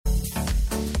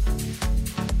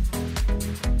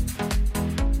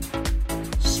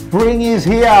Spring is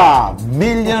here, $1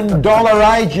 million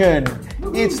agent.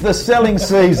 It's the selling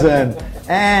season,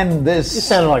 and this. You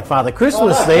sounded like Father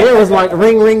Christmas there. It was like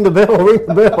ring the bell, ring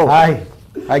the bell. Hey,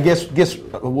 I guess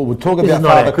we'll talk This about is not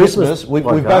Father our Christmas Christmas. We've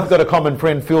podcast. both got a common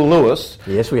friend, Phil Lewis.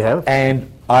 Yes, we have. And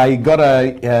I got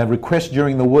a request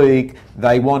during the week.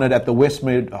 They wanted at the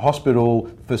Westmead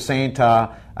Hospital for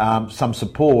Santa some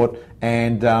support,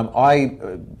 and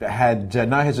I had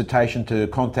no hesitation to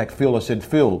contact Phil. I said,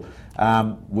 Phil,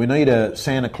 we need a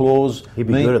Santa Claus. He'd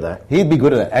be good at that. He'd be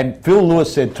good at that. And Phil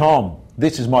Lewis said, Tom,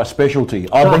 this is my specialty.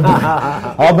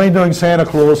 I've been doing Santa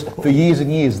Claus for years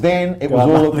and years. Then it was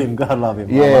all. God love him.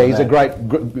 Yeah, he's a great,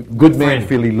 good man, Friend.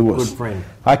 Philly Lewis. Good friend.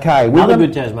 Okay, Another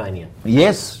good Tasmanian.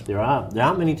 Yes. There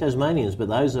aren't many Tasmanians, but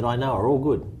those that I know are all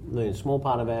good. They're a small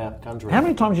part of our country. How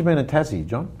many times have you been in Tassie,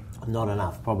 John? Not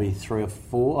enough. Probably 3 or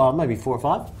 4, maybe 4 or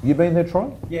 5. You been there,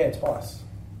 Troy? Yeah, twice.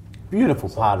 Beautiful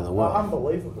part of the world.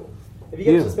 Unbelievable. If you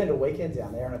get to spend a weekend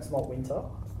down there and it's not winter,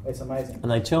 it's amazing.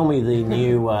 And they tell me the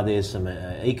new, there's some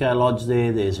eco lodge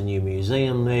there, there's a new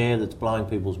museum there that's blowing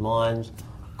people's minds.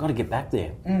 Got to get back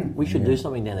there. We should do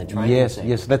something down there. Training Yes, sector.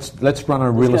 yes. Let's run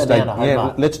a real go estate. down to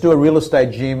Hobart. Let's do a real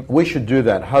estate gym. We should do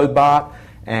that. Hobart,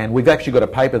 and we've actually got a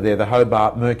paper there, the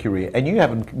Hobart Mercury. And you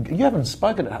haven't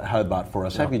spoken at Hobart for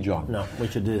us, have you, John? No, we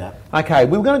should do that. Okay,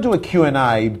 we were going to do a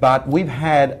Q&A, but we've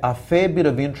had a fair bit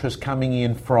of interest coming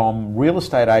in from real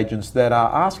estate agents that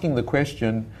are asking the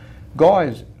question,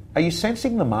 guys, are you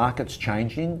sensing the market's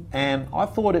changing? And I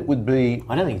thought it would be...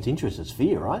 I don't think it's interest, it's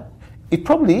fear, right? It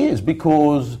probably is,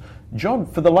 because, John,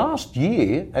 for the last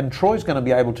year, and Troy's going to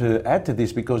be able to add to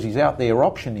this because he's out there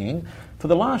optioning, for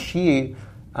the last year,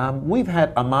 we've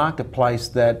had a marketplace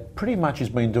that pretty much has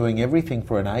been doing everything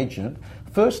for an agent.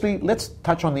 Firstly, let's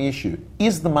touch on the issue.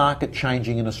 Is the market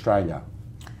changing in Australia?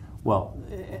 Well,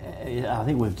 I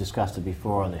think we've discussed it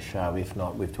before on the show. If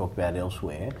not, we've talked about it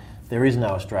elsewhere. There is no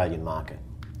Australian market.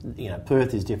 You know,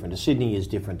 Perth is different to Sydney, is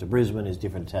different to Brisbane, is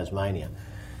different to Tasmania.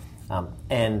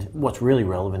 And what's really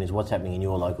relevant is what's happening in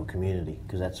your local community,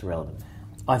 because that's relevant.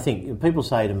 I think people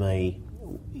say to me,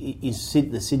 is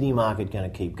the Sydney market going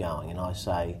to keep going? And I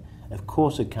say, of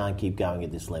course it can't keep going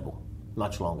at this level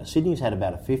much longer. Sydney's had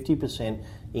about a 50%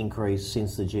 increase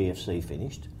since the GFC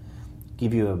finished.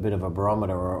 Give you a bit of a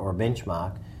barometer or a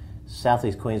benchmark.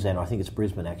 Southeast Queensland, I think it's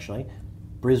Brisbane actually,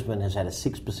 Brisbane has had a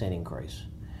 6% increase.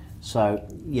 So,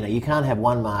 you know, you can't have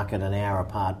one market an hour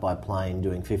apart by plane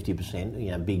doing 50%, you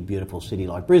know, big, beautiful city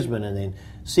like Brisbane, and then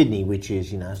Sydney, which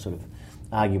is, you know, sort of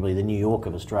arguably the New York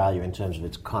of Australia in terms of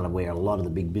it's kind of where a lot of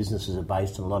the big businesses are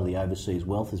based and a lot of the overseas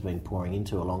wealth has been pouring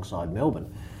into alongside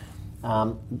Melbourne.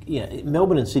 You know,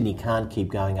 Melbourne and Sydney can't keep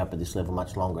going up at this level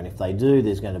much longer, and if they do,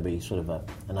 there's going to be sort of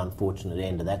an unfortunate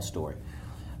end to that story.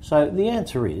 So the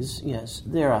answer is, yes,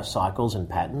 there are cycles and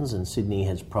patterns, and Sydney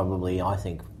has probably, I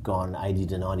think, gone 80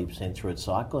 to 90% through its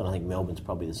cycle, and I think Melbourne's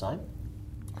probably the same.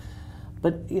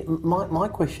 But my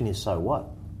question is, so what?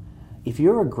 If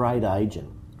you're a great agent,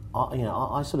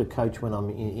 I sort of coach when I'm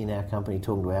in our company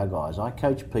talking to our guys, I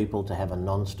coach people to have a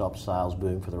non-stop sales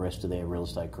boom for the rest of their real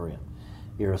estate career.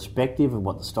 Irrespective of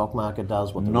what the stock market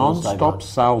does, what the real estate Non-stop market...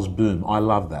 sales boom. I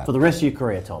love that. For the rest of your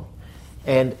career, Tom.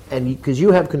 And because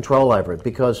you have control over it,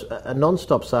 because a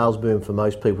non-stop sales boom for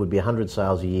most people would be 100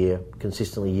 sales a year,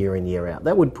 consistently year in, year out.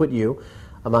 That would put you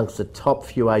amongst the top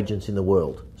few agents in the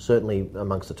world, certainly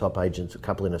amongst the top agents, a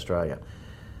couple in Australia.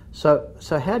 So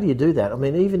how do you do that? I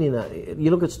mean, even you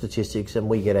look at statistics, and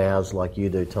we get ours like you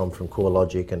do, Tom, from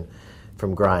CoreLogic and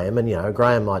from Graham, and, you know,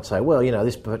 Graham might say, well, you know,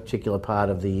 this particular part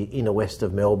of the inner west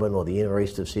of Melbourne or the inner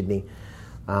east of Sydney,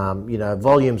 you know,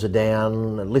 volumes are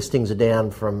down, listings are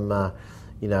down from,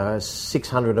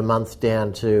 600 a month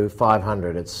down to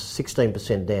 500. It's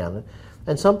 16% down.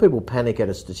 And some people panic at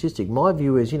a statistic. My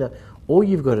view is, you know, all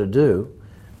you've got to do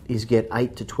is get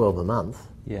 8 to 12 a month,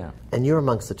 and you're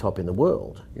amongst the top in the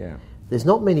world. Yeah. There's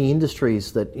not many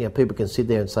industries that, you know, people can sit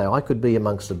there and say, I could be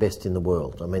amongst the best in the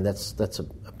world. I mean, that's a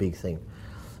big thing.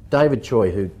 David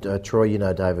Choi, Troy, you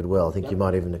know David well. I think you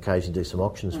might even occasionally do some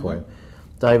auctions for him.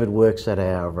 David works at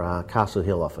our Castle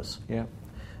Hill office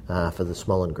for the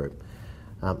Smollen Group.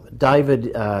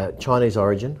 David, Chinese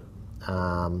origin,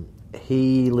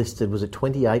 he listed, was it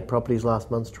 28 properties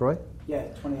last month, Troy? Yeah,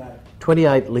 28.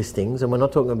 28 listings, and we're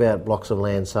not talking about blocks of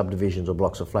land, subdivisions or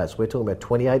blocks of flats. We're talking about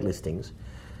 28 listings.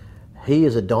 He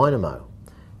is a dynamo.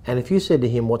 And if you said to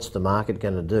him, what's the market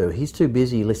going to do? He's too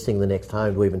busy listing the next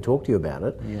home to even talk to you about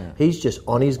it. Yeah. He's just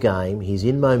on his game. He's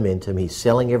in momentum. He's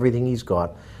selling everything he's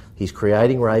got. He's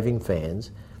creating raving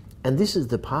fans. And this is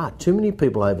the part. Too many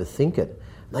people overthink it.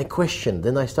 They question.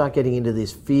 Then they start getting into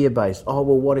this fear-based, oh,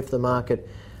 well, what if the market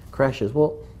crashes?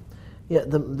 Well, Yeah,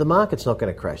 the market's not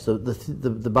going to crash.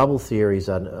 The bubble theories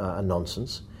are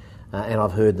nonsense, and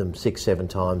I've heard them 6-7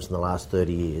 times in the last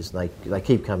 30 years. They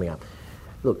keep coming up.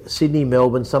 Look, Sydney,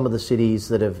 Melbourne, some of the cities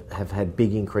that have had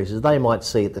big increases, they might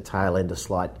see at the tail end a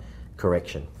slight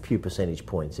correction, a few percentage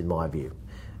points in my view.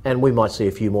 And we might see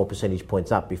a few more percentage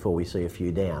points up before we see a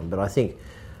few down. But I think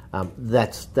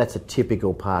that's a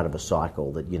typical part of a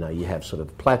cycle that, you have sort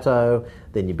of plateau,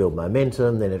 then you build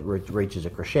momentum, then it reaches a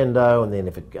crescendo, and then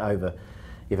if it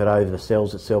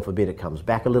oversells itself a bit, it comes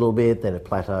back a little bit, then it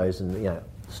plateaus, and the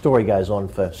story goes on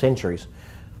for centuries.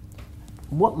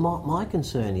 What my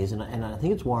concern is, and I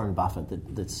think it's Warren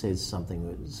Buffett that says something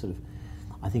that sort of,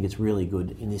 I think it's really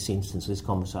good in this instance, this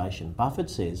conversation. Buffett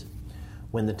says,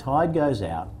 when the tide goes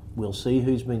out, we'll see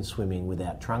who's been swimming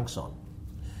without trunks on.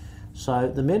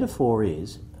 So the metaphor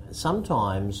is,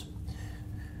 sometimes,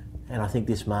 and I think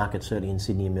this market, certainly in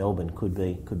Sydney and Melbourne, could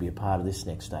be a part of this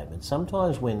next statement.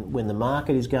 Sometimes when the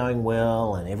market is going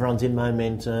well and everyone's in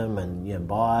momentum and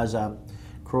buyers are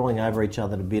crawling over each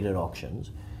other to bid at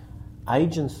auctions,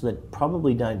 agents that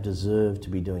probably don't deserve to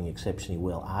be doing exceptionally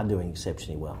well are doing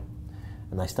exceptionally well.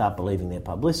 And they start believing their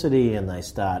publicity, and they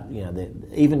start,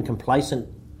 even complacent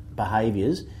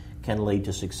behaviours can lead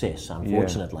to success,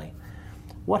 unfortunately. Yeah.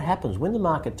 What happens when the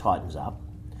market tightens up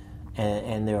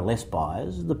and there are less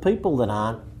buyers? The people that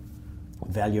aren't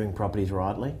valuing properties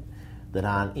rightly, that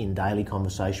aren't in daily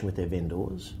conversation with their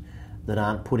vendors, that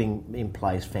aren't putting in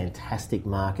place fantastic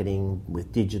marketing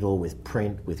with digital, with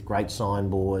print, with great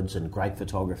signboards and great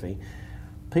photography,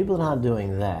 people that aren't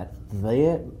doing that,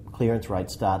 their clearance rate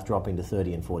starts dropping to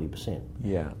 30 and 40%.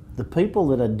 Yeah. The people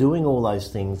that are doing all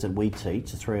those things that we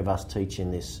teach, the three of us teach in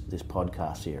this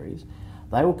podcast series,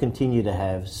 they will continue to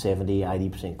have 70,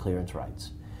 80% clearance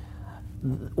rates.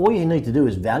 All you need to do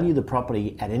is value the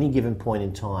property at any given point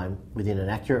in time within an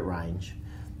accurate range,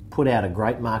 put out a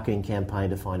great marketing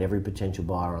campaign to find every potential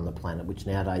buyer on the planet, which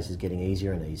nowadays is getting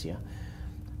easier and easier,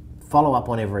 follow up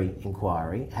on every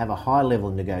inquiry, have a high level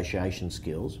of negotiation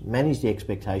skills, manage the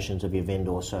expectations of your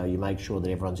vendor so you make sure that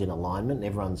everyone's in alignment and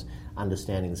everyone's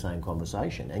understanding the same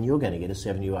conversation, and you're going to get a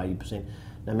 70 or 80%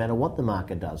 no matter what the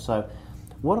market does. So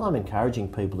what I'm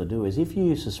encouraging people to do is, if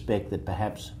you suspect that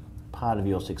perhaps part of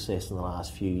your success in the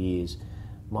last few years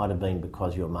might have been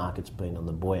because your market's been on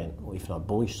the buoyant, or if not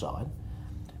bullish side,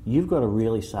 you've got to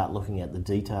really start looking at the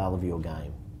detail of your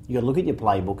game. You've got to look at your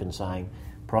playbook and saying,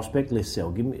 prospect, list,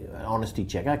 sell, give me an honesty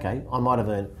check. Okay, I might have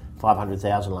earned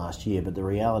 $500,000 last year, but the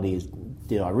reality is,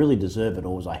 did I really deserve it,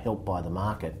 or was I helped by the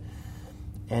market?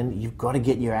 And you've got to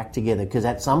get your act together, because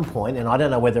at some point, and I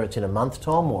don't know whether it's in a month's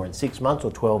time or in 6 months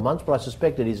or 12 months, but I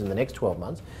suspect it is in the next 12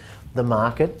 months, the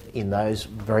market in those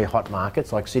very hot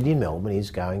markets like Sydney and Melbourne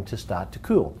is going to start to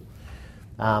cool.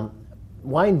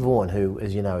 Wayne Vaughan, who,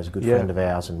 as you know, is a good friend of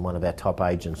ours and one of our top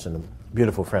agents and a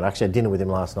beautiful friend. I actually had dinner with him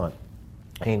last night.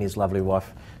 He and his lovely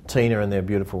wife, Tina, and their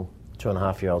beautiful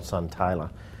 2.5-year-old son, Taylor.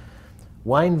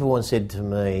 Wayne Vaughan said to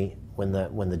me when the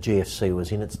GFC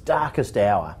was in its darkest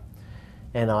hour,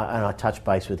 and I touched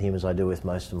base with him as I do with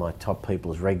most of my top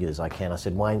people as regular as I can. I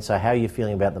said, Wayne, so how are you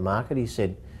feeling about the market? He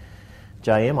said,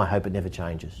 JM, I hope it never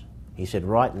changes. He said,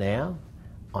 right now,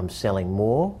 I'm selling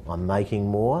more, I'm making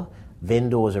more.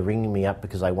 Vendors are ringing me up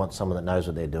because they want someone that knows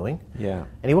what they're doing. Yeah.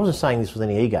 And he wasn't saying this with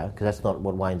any ego, because that's not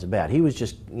what Wayne's about. He was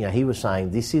just, he was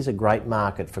saying this is a great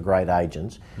market for great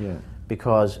agents. Yeah.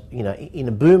 Because, in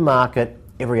a boom market,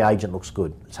 every agent looks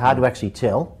good. It's hard to actually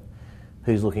tell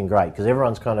who's looking great, because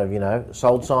everyone's kind of,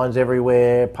 sold signs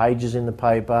everywhere, pages in the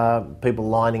paper, people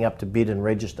lining up to bid and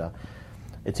register.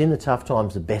 It's in the tough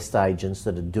times the best agents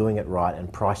that are doing it right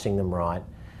and pricing them right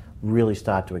really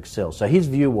start to excel. So his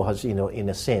view was, in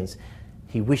a sense,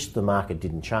 he wished the market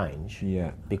didn't change,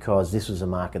 because this was a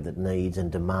market that needs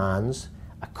and demands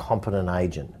a competent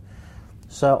agent.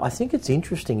 So I think it's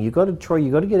interesting. You've got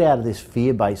to get out of this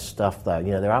fear-based stuff, though.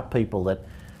 There are people that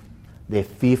they're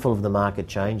fearful of the market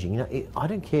changing. I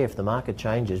don't care if the market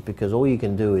changes, because all you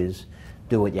can do is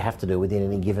do what you have to do within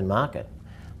any given market.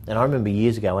 And I remember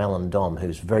years ago, Alan Dom,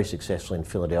 who's very successful in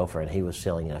Philadelphia, and he was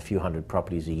selling a few hundred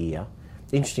properties a year.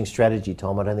 Interesting strategy,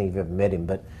 Tom. I don't think you've ever met him,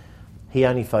 but he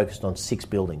only focused on 6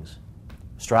 buildings.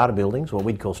 Strata buildings, what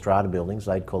we'd call strata buildings,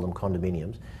 they'd call them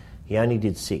condominiums. He only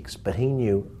did 6, but he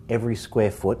knew every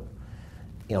square foot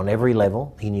on every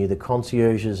level. He knew the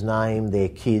concierge's name, their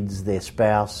kids, their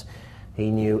spouse. He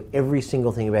knew every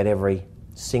single thing about every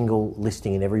single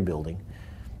listing in every building.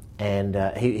 And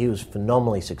he was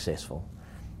phenomenally successful.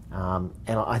 And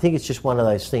I think it's just one of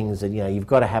those things that, you've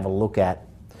got to have a look at.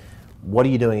 What are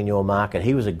you doing in your market?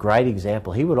 He was a great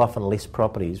example. He would often list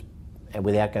properties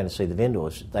without going to see the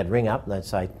vendors. They'd ring up and they'd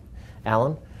say,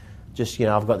 Alan,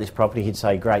 I've got this property, he'd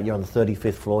say, great, you're on the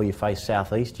 35th floor, you face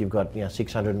southeast, you've got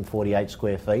 648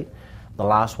 square feet. The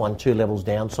last one, 2 levels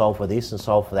down, sold for this and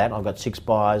sold for that. I've got 6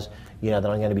 buyers, that I'm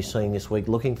going to be seeing this week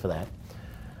looking for that.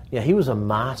 He was a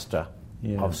master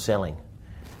of selling.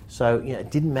 So,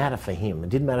 it didn't matter for him. It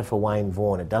didn't matter for Wayne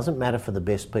Vaughan. It doesn't matter for the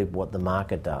best people what the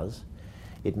market does.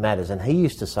 It matters. And he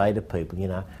used to say to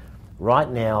people, right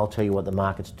now I'll tell you what the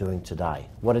market's doing today.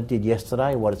 What it did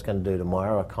yesterday, what it's going to do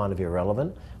tomorrow are kind of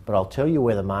irrelevant, but I'll tell you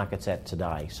where the market's at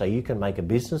today. So you can make a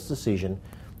business decision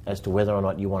as to whether or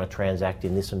not you want to transact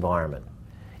in this environment.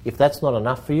 If that's not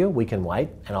enough for you, we can wait,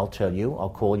 and I'll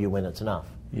call you when it's enough.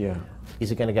 Yeah.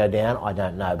 Is it going to go down? I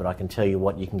don't know, but I can tell you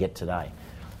what you can get today.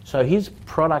 So his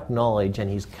product knowledge and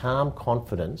his calm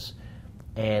confidence,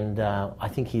 and I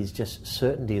think his just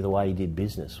certainty of the way he did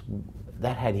business,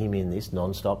 that had him in this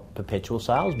non-stop perpetual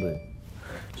sales boom.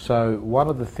 So one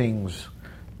of the things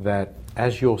that,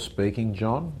 as you're speaking,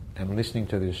 John, and listening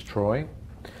to this, Troy,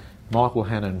 Michael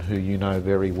Hannon, who you know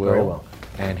very well.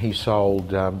 And he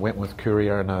sold Wentworth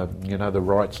Courier and the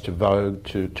rights to Vogue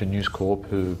to News Corp,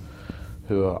 who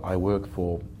I work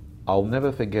for. I'll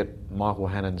never forget Michael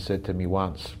Hannon said to me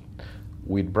once,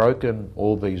 we'd broken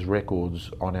all these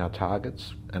records on our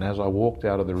targets, and as I walked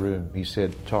out of the room, he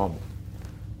said, Tom,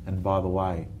 and by the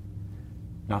way,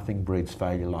 nothing breeds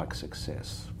failure like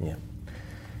success. Yeah.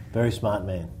 Very smart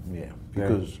man. Yeah.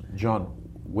 Because, John,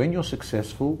 when you're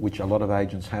successful, which a lot of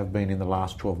agents have been in the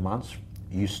last 12 months,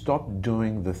 you stop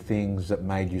doing the things that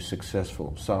made you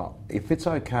successful. So if it's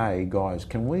okay, guys,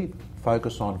 can we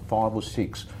focus on 5 or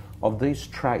 6 of these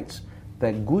traits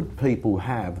that good people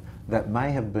have that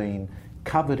may have been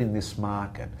covered in this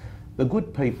market? The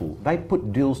good people, they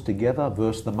put deals together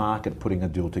versus the market putting a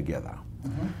deal together.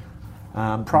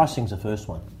 Mm-hmm. Pricing's the first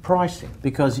one. Pricing.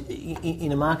 Because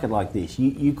in a market like this,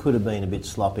 you could have been a bit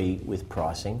sloppy with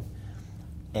pricing,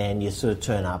 and you sort of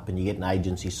turn up and you get an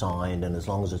agency signed, and as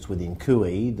long as it's within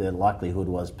CUI, the likelihood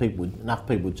was enough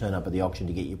people would turn up at the auction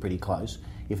to get you pretty close,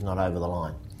 if not over the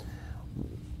line.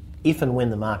 If and when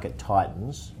the market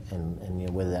tightens,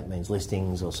 and whether that means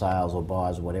listings or sales or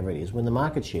buyers or whatever it is, when the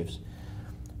market shifts,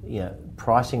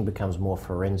 pricing becomes more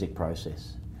forensic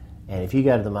process. And if you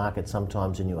go to the market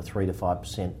sometimes and you're 3 to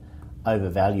 5%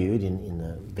 overvalued in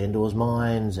the vendors'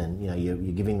 minds, and you're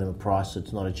giving them a price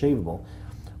that's not achievable,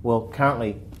 well,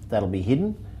 currently that'll be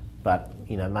hidden, but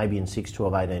maybe in 6,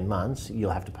 12, 18 months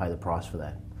you'll have to pay the price for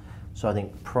that. So I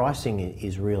think pricing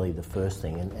is really the first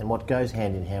thing, and what goes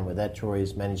hand in hand with that, Troy,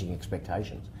 is managing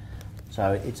expectations.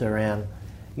 So it's around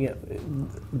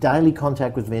daily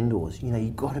contact with vendors.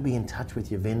 You've got to be in touch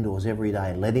with your vendors every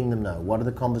day, letting them know what are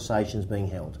the conversations being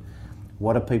held,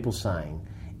 what are people saying,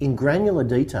 in granular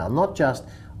detail, not just,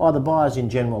 the buyers in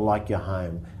general like your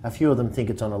home. A few of them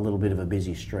think it's on a little bit of a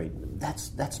busy street.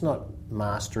 That's not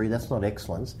mastery, that's not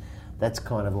excellence. That's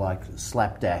kind of like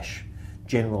slapdash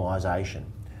generalisation.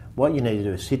 What you need to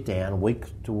do is sit down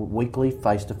weekly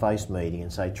face-to-face meeting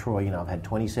and say, Troy, I've had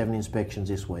 27 inspections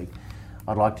this week.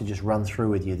 I'd like to just run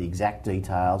through with you the exact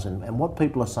details and what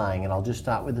people are saying, and I'll just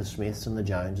start with the Smiths and the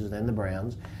Joneses and the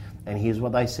Browns, and here's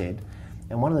what they said.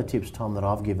 And one of the tips, Tom, that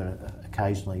I've given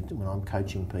occasionally when I'm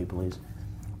coaching people is,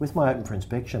 with my open for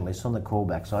inspection list on the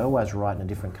callbacks, I always write in a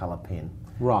different colour pen.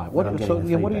 Right. What do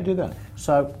you do then?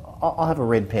 So I'll have a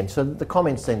red pen. So the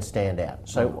comments then stand out.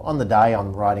 So on the day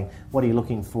I'm writing, what are you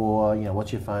looking for?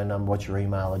 What's your phone number? What's your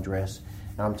email address?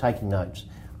 And I'm taking notes.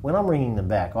 When I'm ringing them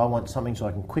back, I want something so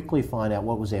I can quickly find out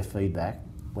what was their feedback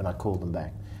when I called them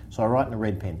back. So I write in a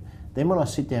red pen. Then when I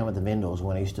sit down with the vendors,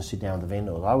 when I used to sit down with the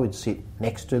vendors, I would sit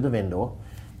next to the vendor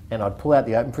and I'd pull out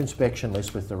the open for inspection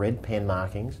list with the red pen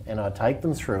markings, and I'd take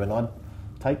them through,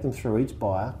 each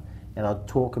buyer, and I'd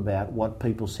talk about what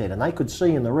people said. And they could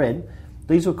see in the red,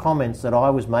 these were comments that I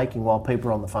was making while people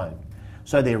were on the phone.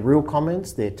 So they're real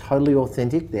comments, they're totally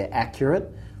authentic, they're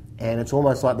accurate, and it's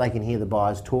almost like they can hear the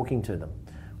buyers talking to them.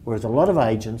 Whereas a lot of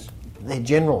agents, they're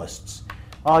generalists.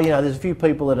 There's a few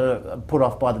people that are put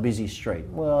off by the busy street.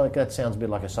 Well, that sounds a bit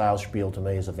like a sales spiel to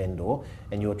me as a vendor,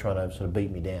 and you're trying to sort of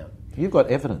beat me down. You've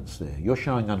got evidence there. You're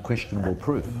showing unquestionable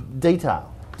proof. Detail,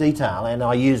 and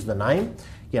I use the name.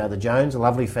 The Jones, a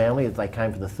lovely family, they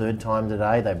came for the 3rd time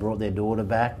today. They brought their daughter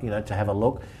back, to have a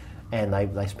look, and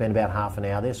they spent about half an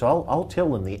hour there. So I'll tell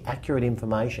them the accurate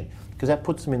information, because that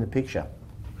puts them in the picture.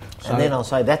 So, and then I'll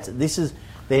say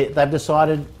they've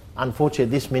decided, unfortunately,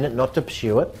 at this minute not to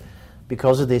pursue it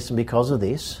because of this and because of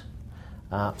this.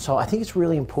 So I think it's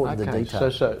really important, the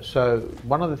detail. So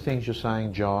one of the things you're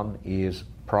saying, John, is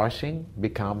pricing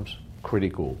becomes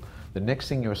critical. The next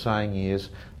thing you're saying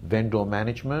is vendor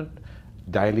management,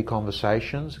 daily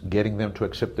conversations, getting them to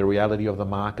accept the reality of the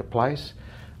marketplace,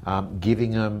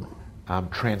 giving them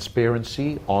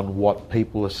transparency on what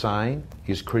people are saying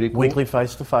is critical. Weekly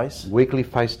face-to-face. Weekly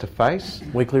face-to-face.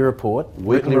 Weekly report.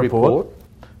 Weekly report.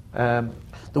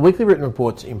 The weekly written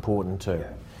report's important too.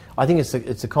 I think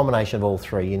it's a combination of all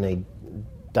three. You need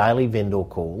daily vendor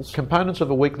calls. Components of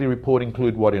a weekly report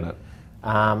include what in it?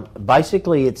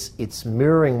 Basically, it's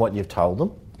mirroring what you've told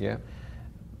them. Yeah.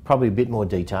 Probably a bit more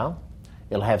detail.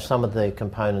 It'll have some of the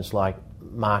components like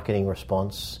marketing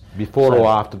response. Before or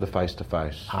after the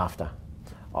face-to-face? After.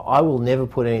 I will never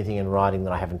put anything in writing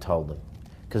that I haven't told them,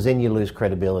 because then you lose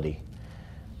credibility.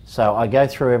 So I go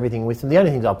through everything with them. The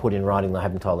only things I'll put in writing that I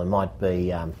haven't told them might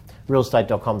be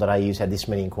realestate.com.au's had this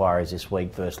many inquiries this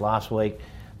week versus last week,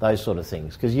 those sort of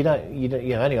things. Because you've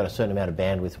only got a certain amount of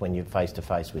bandwidth when you're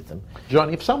face-to-face with them.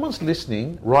 John, if someone's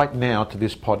listening right now to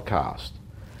this podcast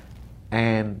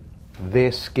and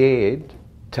they're scared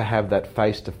to have that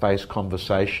face-to-face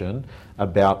conversation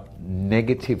about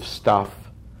negative stuff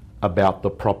about the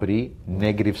property,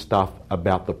 negative stuff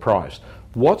about the price,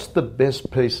 what's the best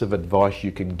piece of advice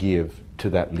you can give to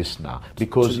that listener?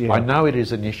 Because I know it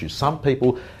is an issue. Some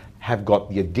people have got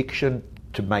the addiction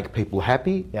to make people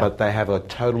happy, but they have a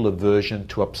total aversion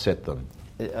to upset them.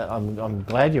 I'm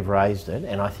glad you've raised it,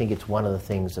 and I think it's one of the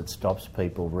things that stops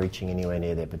people reaching anywhere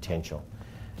near their potential.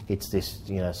 It's this,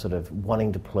 sort of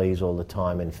wanting to please all the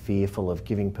time and fearful of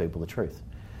giving people the truth.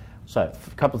 So,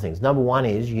 a couple of things. Number one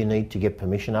is you need to get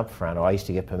permission up front, or I used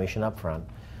to get permission up front,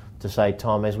 to say,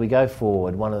 Tom, as we go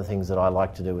forward, one of the things that I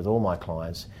like to do with all my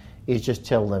clients is just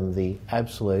tell them the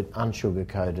absolute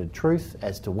unsugar-coated truth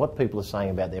as to what people are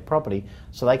saying about their property,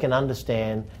 so they can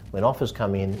understand when offers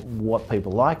come in what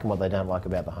people like and what they don't like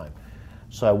about the home.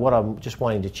 So what I'm just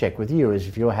wanting to check with you is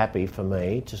if you're happy for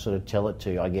me to sort of tell it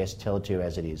to you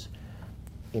as it is.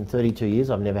 In 32 years,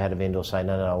 I've never had a vendor say,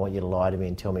 no, I want you to lie to me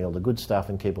and tell me all the good stuff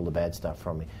and keep all the bad stuff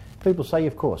from me. People say,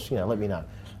 of course, let me know.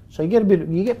 So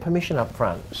you get permission up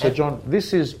front. So John,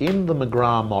 this is in the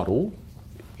McGrath model.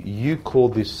 You call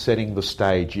this setting the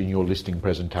stage in your listing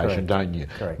presentation, don't you?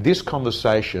 Correct. This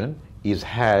conversation is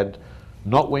had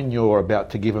not when you're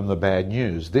about to give them the bad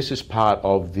news. This is part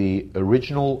of the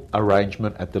original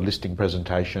arrangement at the listing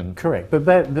presentation. Correct, but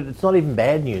it's not even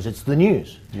bad news, it's the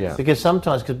news. Yeah. Because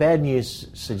bad news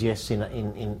suggests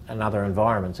in other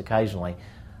environments occasionally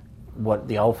what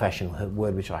the old-fashioned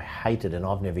word which I hated and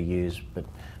I've never used, but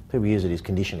people use it, is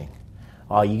conditioning.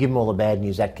 Oh, you give them all the bad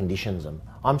news, that conditions them.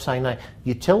 I'm saying no,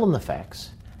 you tell them the facts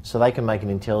so they can make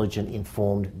an intelligent,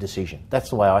 informed decision.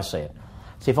 That's the way I see it.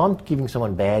 So if I'm giving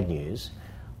someone bad news,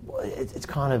 it's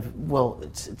kind of,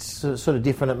 it's sort of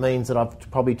different. It means that I've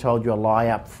probably told you a lie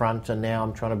up front and now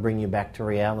I'm trying to bring you back to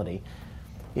reality.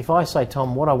 If I say,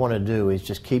 Tom, what I want to do is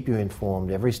just keep you informed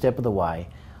every step of the way,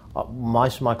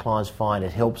 most of my clients find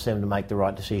it helps them to make the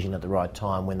right decision at the right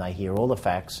time when they hear all the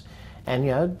facts.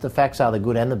 And, the facts are the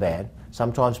good and the bad.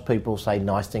 Sometimes people say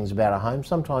nice things about a home.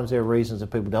 Sometimes there are reasons that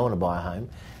people don't want to buy a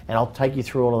home. And I'll take you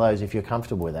through all of those if you're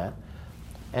comfortable with that.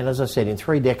 And as I said, in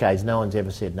 3 decades, no one's ever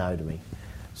said no to me.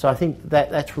 So I think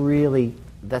that's really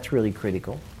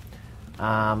critical. The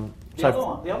other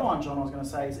one, John, I was going to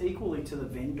say is equally to the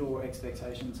vendor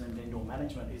expectations and vendor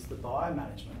management is the buyer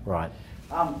management. Right.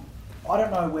 I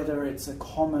don't know whether it's a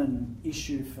common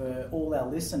issue for all our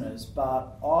listeners,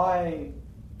 but I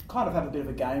kind of have a bit of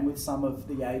a game with some of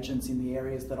the agents in the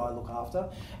areas that I look after,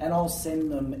 and I'll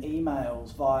send them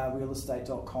emails via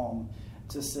realestate.com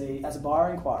to see as a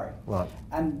buyer inquiry. Right.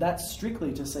 And that's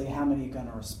strictly to see how many are going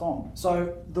to respond.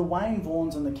 So the Wayne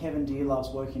Vaughns and the Kevin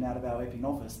Dearloves working out of our Epping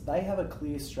office, they have a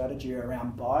clear strategy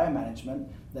around buyer management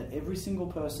that every single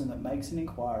person that makes an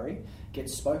inquiry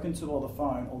gets spoken to on the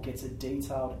phone or gets a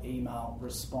detailed email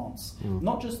response.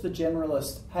 Not just the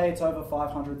generalist, hey, it's over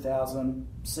 500,000,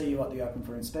 see you at the open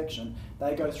for inspection.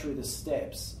 They go through the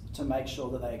steps to make sure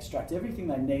that they extract everything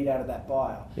they need out of that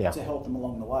buyer to help them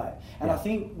along the way. And I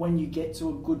think when you get to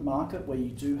a good market where you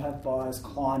do have buyers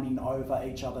climbing over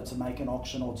each other to make an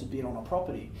auction or to bid on a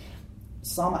property,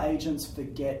 some agents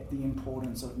forget the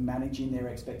importance of managing their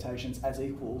expectations as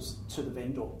equals to the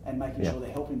vendor and making sure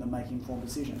they're helping them make informed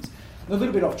decisions. A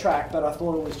little bit off track, but I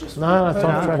thought it was just... No,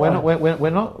 we're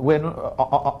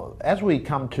not. As we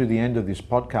come to the end of this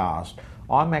podcast,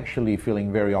 I'm actually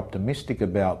feeling very optimistic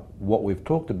about what we've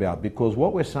talked about, because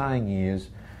what we're saying is,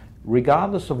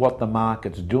 regardless of what the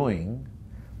market's doing,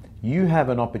 you have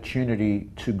an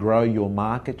opportunity to grow your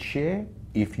market share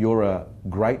if you're a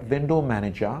great vendor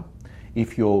manager,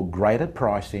 if you're great at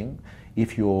pricing,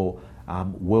 if you're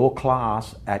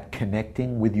world-class at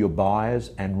connecting with your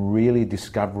buyers and really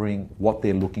discovering what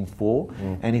they're looking for.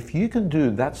 And if you can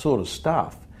do that sort of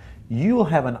stuff, you'll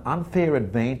have an unfair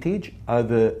advantage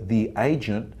over the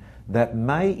agent that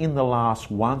may in the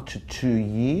last 1 to 2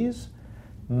 years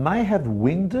may have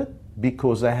winged it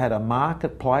because they had a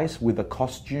marketplace with a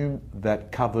costume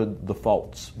that covered the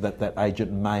faults that that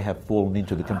agent may have fallen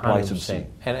into the complacency.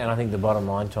 100%. And I think the bottom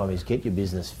line, Tom, is get your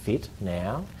business fit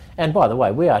now. And by the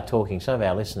way, we are talking, some of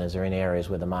our listeners are in areas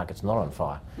where the market's not on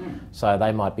fire. So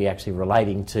they might be actually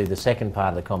relating to the second part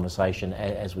of the conversation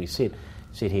as we sit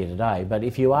here today. But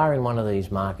if you are in one of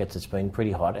these markets that's been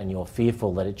pretty hot and you're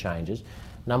fearful that it changes,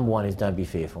 number one is don't be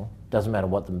fearful. Doesn't matter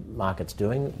what the market's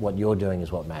doing, what you're doing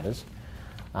is what matters.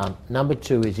 Number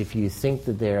two is if you think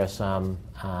that there are some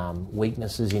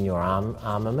weaknesses in your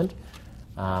armament,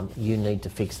 you need to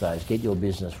fix those. Get your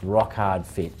business rock hard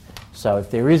fit. So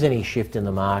if there is any shift in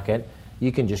the market,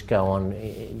 you can just go on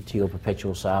to your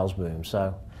perpetual sales boom.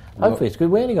 So hopefully it's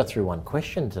good. We only got through one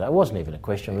question today. It wasn't even a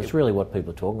question. It's really what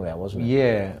people are talking about, wasn't it?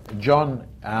 Yeah. John,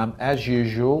 as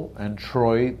usual, and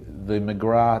Troy, the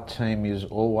McGrath team is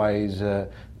always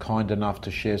kind enough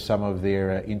to share some of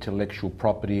their intellectual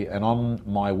property. And on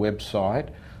my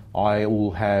website, I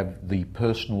will have the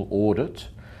personal audit.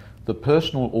 The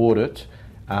personal audit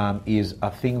is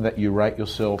a thing that you rate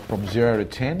yourself from 0 to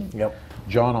 10. Yep.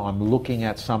 John, I'm looking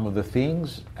at some of the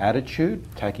things: attitude,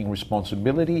 taking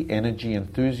responsibility, energy,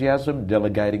 enthusiasm,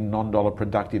 delegating non-dollar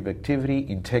productive activity,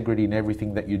 integrity in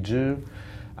everything that you do,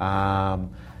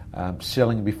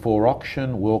 selling before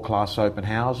auction, world-class open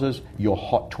houses, your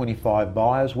hot 25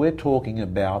 buyers. We're talking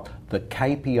about the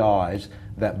KPIs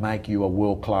that make you a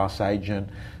world-class agent.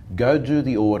 Go do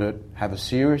the audit, have a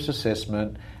serious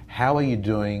assessment. How are you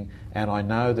doing? And I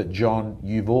know that, John,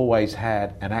 you've always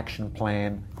had an action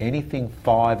plan. Anything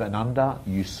 5 and under,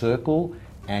 you circle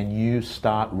and you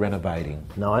start renovating.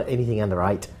 No, anything under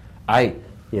 8. 8.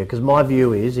 Yeah, because my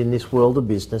view is, in this world of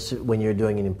business, when you're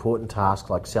doing an important task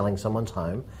like selling someone's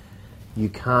home, you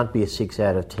can't be a 6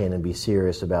 out of 10 and be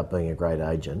serious about being a great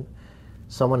agent.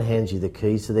 Someone hands you the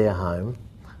keys to their home,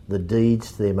 the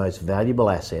deeds to their most valuable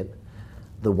asset,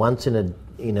 the once in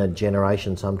a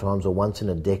generation sometimes, or once in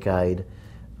a decade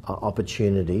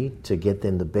opportunity to get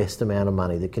them the best amount of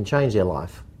money that can change their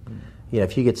life. You know,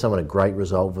 if you get someone a great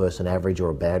result versus an average or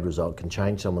a bad result can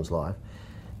change someone's life,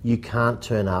 you can't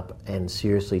turn up and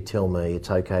seriously tell me it's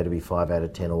okay to be 5 out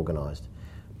of 10 organised.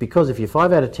 Because if you're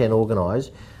 5 out of 10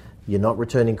 organised, you're not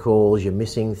returning calls, you're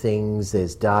missing things,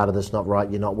 there's data that's not right,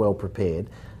 you're not well prepared,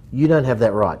 you don't have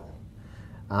that right.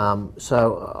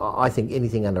 So I think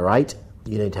anything under 8,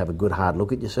 you need to have a good hard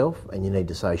look at yourself, and you need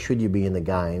to say, should you be in the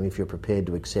game if you're prepared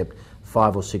to accept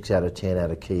 5 or 6 out of 10 out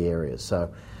of key areas.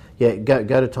 So, yeah,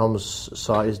 go to Tom's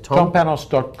site. Is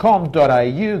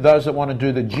TomPanos.com.au. Those that want to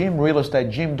do the gym,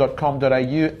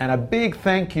 realestategym.com.au. And a big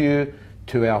thank you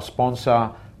to our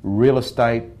sponsor,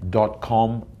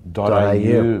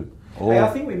 realestate.com.au. Hey, I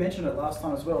think we mentioned it last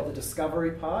time as well, the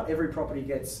discovery part. Every property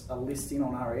gets a listing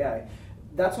on REA.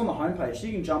 That's on the homepage, so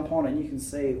you can jump on and you can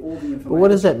see all the information. Well,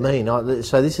 what does that mean?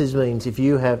 So this means if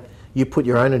you put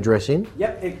your own address in?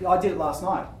 Yep, I did it last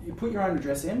night. You put your own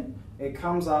address in, it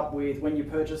comes up with, when you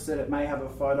purchased it, it may have a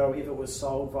photo if it was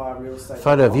sold via real estate.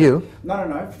 Photo of you?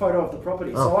 No, photo of the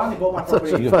property. So I only bought my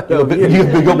property. You had front of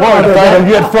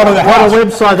the house. What a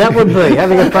website that would be,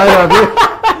 having a photo of you.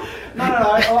 No,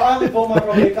 I only bought my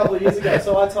property a couple of years ago,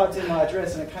 so I typed in my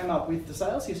address and it came up with the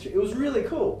sales history. It was really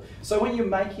cool. So when you're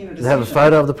making a decision... Does it have a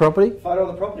photo of the property? Photo of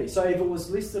the property. So if it was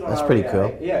listed on That's REA, pretty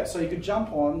cool. Yeah, so you could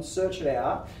jump on, search it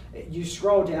out, you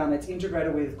scroll down, it's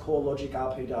integrated with CoreLogic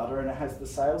RP data and it has the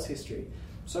sales history.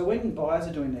 So when buyers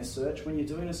are doing their search, when you're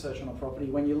doing a search on a property,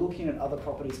 when you're looking at other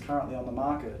properties currently on the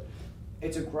market,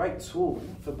 it's a great tool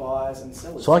for buyers and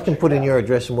sellers. So I can put in your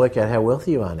address and work out how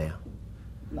wealthy you are now.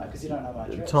 No, because you don't know my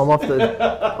address. Tom, off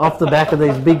the back of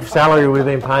these big salary we've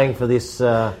been paying for this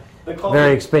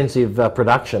very expensive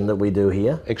production that we do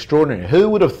here. Extraordinary. Who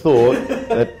would have thought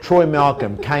that Troy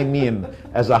Malcolm came in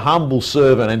as a humble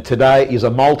servant and today is a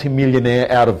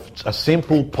multi-millionaire out of a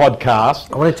simple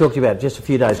podcast? I want to talk to you about just a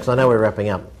few days, because I know we're wrapping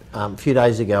up. A few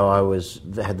days ago I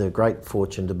had the great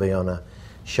fortune to be on a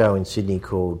show in Sydney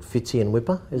called Fitzy and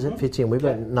Whipper. Is it Fitzy and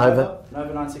Whipper? Yeah. Nova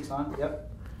 969, yep.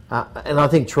 And I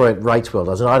think Troy rates well,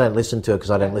 doesn't it? I don't listen to it because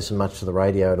I don't listen much to the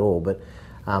radio at all. But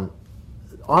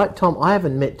Tom, I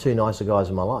haven't met two nicer guys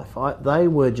in my life. They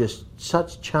were just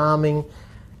such charming,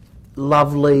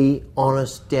 lovely,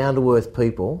 honest, down-to-earth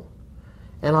people.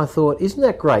 And I thought, isn't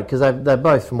that great? Because they're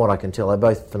both, from what I can tell, they're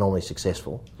both phenomenally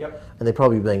successful. Yep. And they're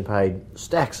probably being paid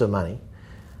stacks of money.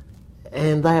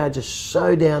 And they are just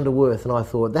so down-to-earth. And I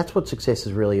thought, that's what success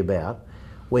is really about.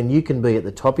 When you can be at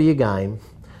the top of your game,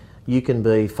 you can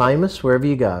be famous wherever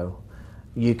you go.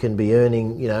 You can be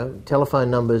earning, telephone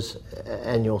numbers,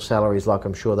 annual salaries like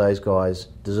I'm sure those guys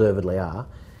deservedly are.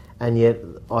 and yet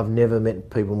I've never met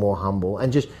people more humble.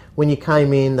 And just when you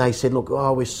came in, they said, look,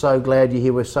 oh, we're so glad you're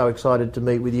here, we're so excited to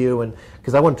meet with you, and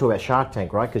because they want to talk about Shark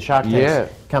Tank, right? Because Shark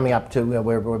Tank's coming up to,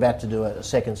 we're about to do a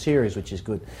second series, which is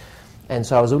good. And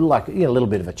so it was a little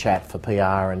bit of a chat for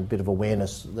PR and a bit of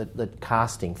awareness that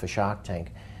casting for Shark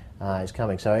Tank is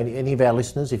coming. So any of our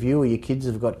listeners, if you or your kids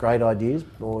have got great ideas,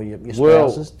 or your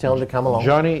spouses, tell them to come along.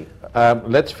 Johnny,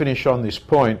 let's finish on this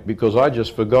point, because I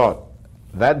just forgot.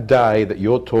 That day that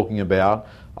you're talking about,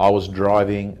 I was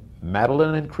driving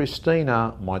Madeline and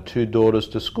Christina, my 2 daughters,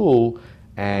 to school,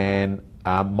 and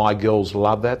my girls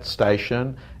love that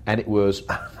station, and it was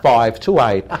 5 to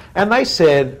 8. And they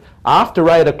said, after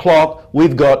 8 o'clock,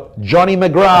 we've got Johnny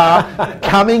McGrath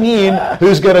coming in,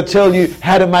 who's going to tell you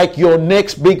how to make your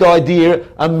next big idea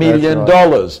 $1 million.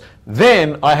 Right.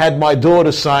 Then I had my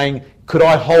daughter saying, could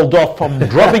I hold off from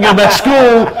dropping them at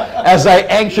school, as they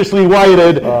anxiously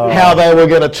waited how they were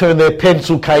going to turn their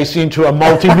pencil case into a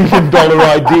multi-million-dollar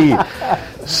idea.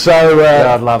 So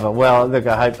I'd love it. Well, look,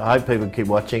 I hope people keep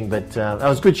watching, but that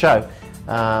was a good show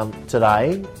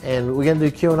today, and we're going to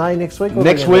do Q&A next week?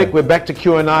 Next week, we're back to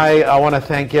Q&A. I want to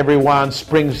thank everyone.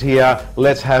 Spring's here.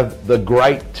 Let's have the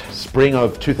great spring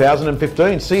of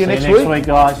 2015. See you next week.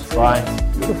 Guys.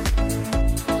 Bye.